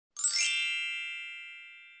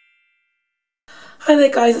Hi there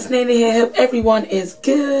guys, it's Nene here, hope everyone is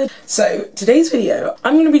good. So today's video,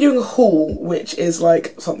 I'm going to be doing a haul, which is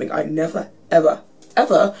like something I never ever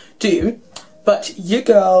do, but your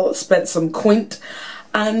girl spent some coin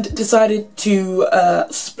and decided to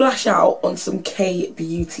splash out on some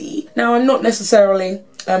K-beauty. Now I'm not necessarily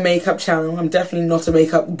a makeup channel, I'm definitely not a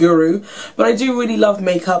makeup guru, but I do really love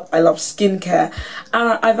makeup, I love skincare,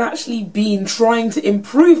 and I've actually been trying to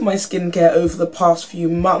improve my skincare over the past few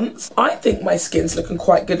months. I think my skin's looking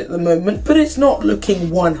quite good at the moment, but it's not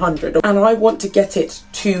looking 100, and I want to get it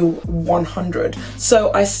to 100.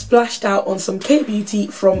 So I splashed out on some K-beauty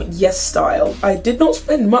from YesStyle. I did not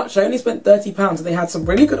spend much, I only spent £30 and they had some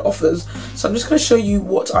really good offers, so I'm just going to show you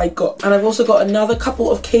what I got. And I've also got another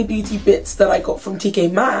couple of K-beauty bits that I got from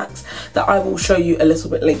TK Maxx that I will show you a little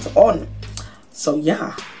bit later on. So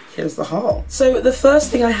yeah, here's the haul. So the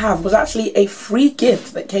first thing I have was actually a free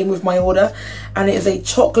gift that came with my order, and it is a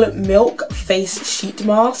chocolate milk face sheet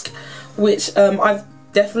mask, which I've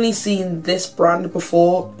definitely seen this brand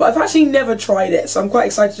before, but I've actually never tried it, so I'm quite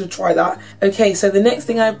excited to try that. Okay, so the next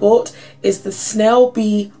thing I bought is the Snail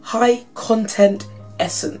Bee High Content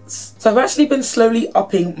Essence. So I've actually been slowly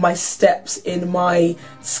upping my steps in my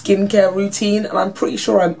skincare routine, and I'm pretty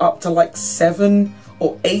sure I'm up to like 7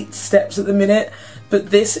 or 8 steps at the minute, but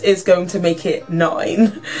this is going to make it 9,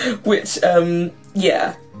 which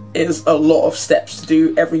yeah, is a lot of steps to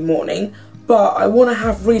do every morning, but I want to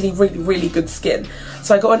have really good skin.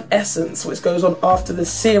 So I got an essence which goes on after the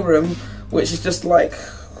serum, which is just like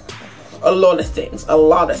a lot of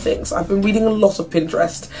things. I've been reading a lot of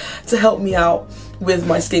Pinterest to help me out with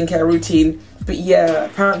my skincare routine, but yeah,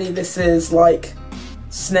 apparently this is like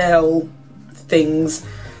snail things,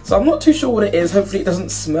 so I'm not too sure what it is. Hopefully it doesn't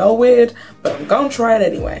smell weird, but I'm gonna try it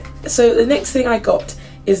anyway. So the next thing I got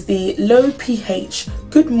is the Low pH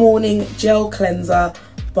Good Morning Gel Cleanser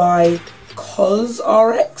by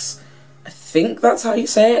CosRx. I think that's how you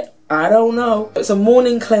say it, I don't know. It's a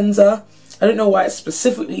morning cleanser. I don't know why it's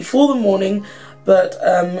specifically for the morning, but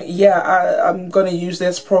yeah, I'm gonna use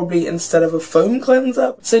this probably instead of a foam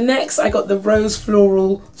cleanser. So next I got the Rose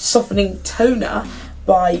Floral Softening Toner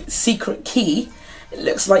by Secret Key. It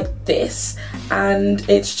looks like this, and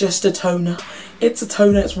it's just a toner. It's a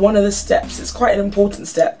toner, it's one of the steps, it's quite an important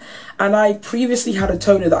step. And I previously had a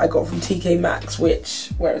toner that I got from TK Maxx, which,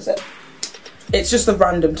 where is it? It's just a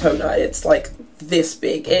random toner, it's like this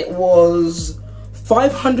big. It was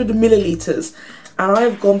 500 milliliters, and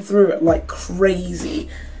I've gone through it like crazy.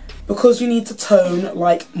 Because you need to tone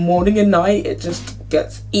like morning and night, it just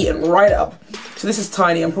gets eaten right up. So this is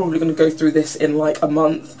tiny, I'm probably going to go through this in like a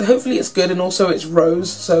month. Hopefully it's good, and also it's rose,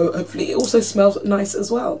 so hopefully it also smells nice as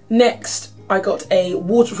well. Next, I got a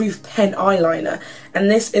waterproof pen eyeliner, and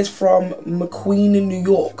this is from McQueen in New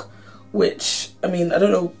York, which, I mean, I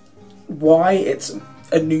don't know why it's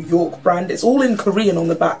a New York brand. It's all in Korean on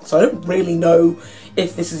the back, so I don't really know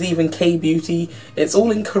if this is even K-beauty. It's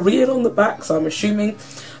all in Korean on the back, so I'm assuming,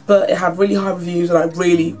 but it had really high reviews, and I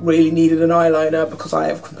really needed an eyeliner because I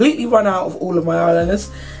have completely run out of all of my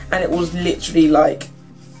eyeliners, and it was literally like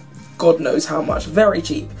God knows how much, very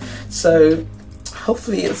cheap. So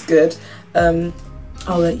hopefully it's good.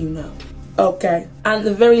 I'll let you know. Okay, and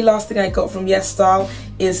the very last thing I got from YesStyle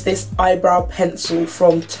is this eyebrow pencil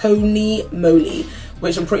from Tony Moly,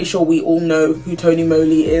 which I'm pretty sure we all know who Tony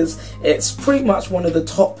Moly is. It's pretty much one of the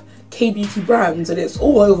top K-beauty brands, and it's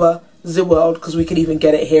all over the world because we can even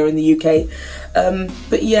get it here in the UK.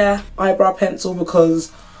 But yeah, eyebrow pencil,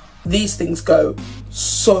 because these things go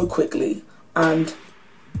so quickly and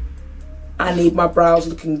I need my brows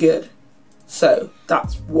looking good. So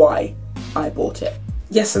that's why I bought it.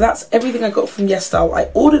 Yes, so that's everything I got from YesStyle. I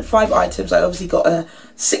ordered 5 items, I obviously got a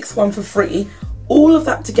 6th one for free. All of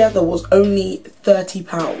that together was only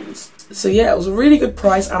 £30. So yeah, it was a really good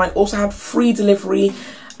price, and I also had free delivery,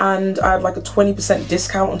 and I had like a 20%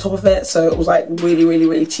 discount on top of it, so it was like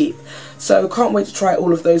really cheap. So can't wait to try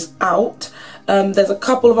all of those out. There's a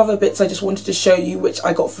couple of other bits I just wanted to show you, which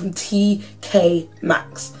I got from TK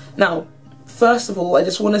Maxx. Now, first of all, I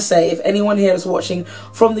just want to say, if anyone here is watching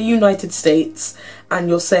from the United States and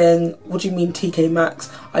you're saying, what do you mean TK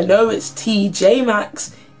Maxx? I know it's TJ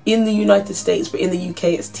Maxx in the United States, but in the UK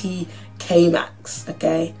it's TK Maxx,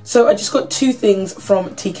 okay? So I just got 2 things from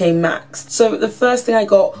TK Maxx. So the first thing I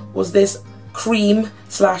got was this cream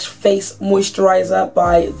slash face moisturizer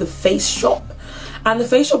by The Face Shop. And The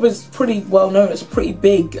Face Shop is pretty well known, it's a pretty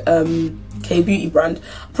big K-beauty brand.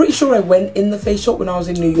 I'm pretty sure I went in The Face Shop when I was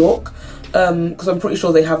in New York, because I'm pretty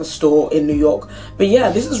sure they have a store in New York. But yeah,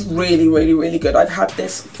 this is really good. I've had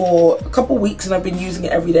this for a couple weeks and I've been using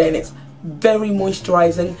it every day, and it's very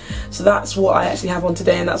moisturizing. So that's what I actually have on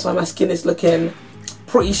today, and that's why my skin is looking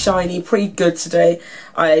pretty shiny, pretty good today.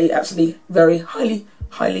 I actually very highly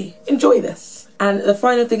enjoy this. And the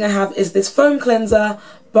final thing I have is this foam cleanser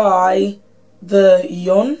by the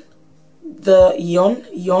Yon.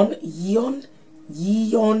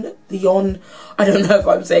 I don't know if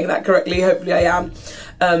I'm saying that correctly, hopefully I am.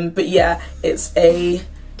 But yeah, it's a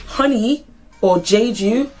honey or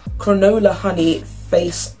Jeju granola honey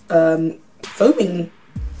face foaming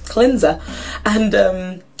cleanser,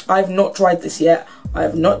 and I've not tried this yet. I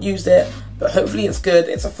have not used it, but hopefully it's good.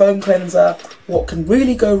 It's a foam cleanser. What can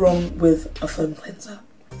really go wrong with a foam cleanser?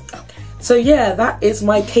 Okay. So yeah, that is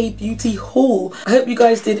my K-beauty haul. I hope you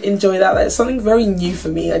guys did enjoy that. That's something very new for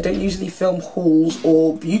me. I don't usually film hauls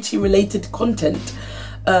or beauty related content.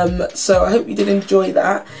 So I hope you did enjoy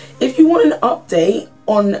that. If you want an update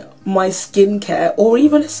on my skincare or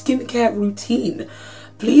even a skincare routine,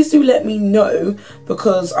 please do let me know,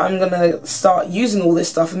 because I'm gonna start using all this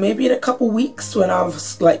stuff, and maybe in a couple weeks when I've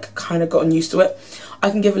like kind of gotten used to it, I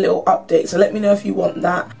can give a little update. So let me know if you want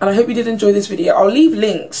that. And I hope you did enjoy this video. I'll leave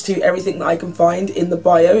links to everything that I can find in the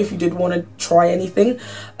bio if you did want to try anything.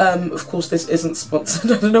 Of course, this isn't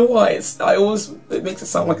sponsored. I don't know why. It makes it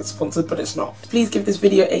sound like it's sponsored, but it's not. Please give this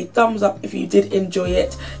video a thumbs up if you did enjoy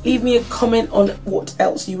it. Leave me a comment on what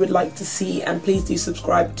else you would like to see, and please do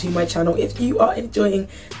subscribe to my channel if you are enjoying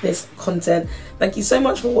this content. Thank you so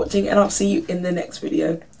much for watching, and I'll see you in the next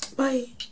video. Bye.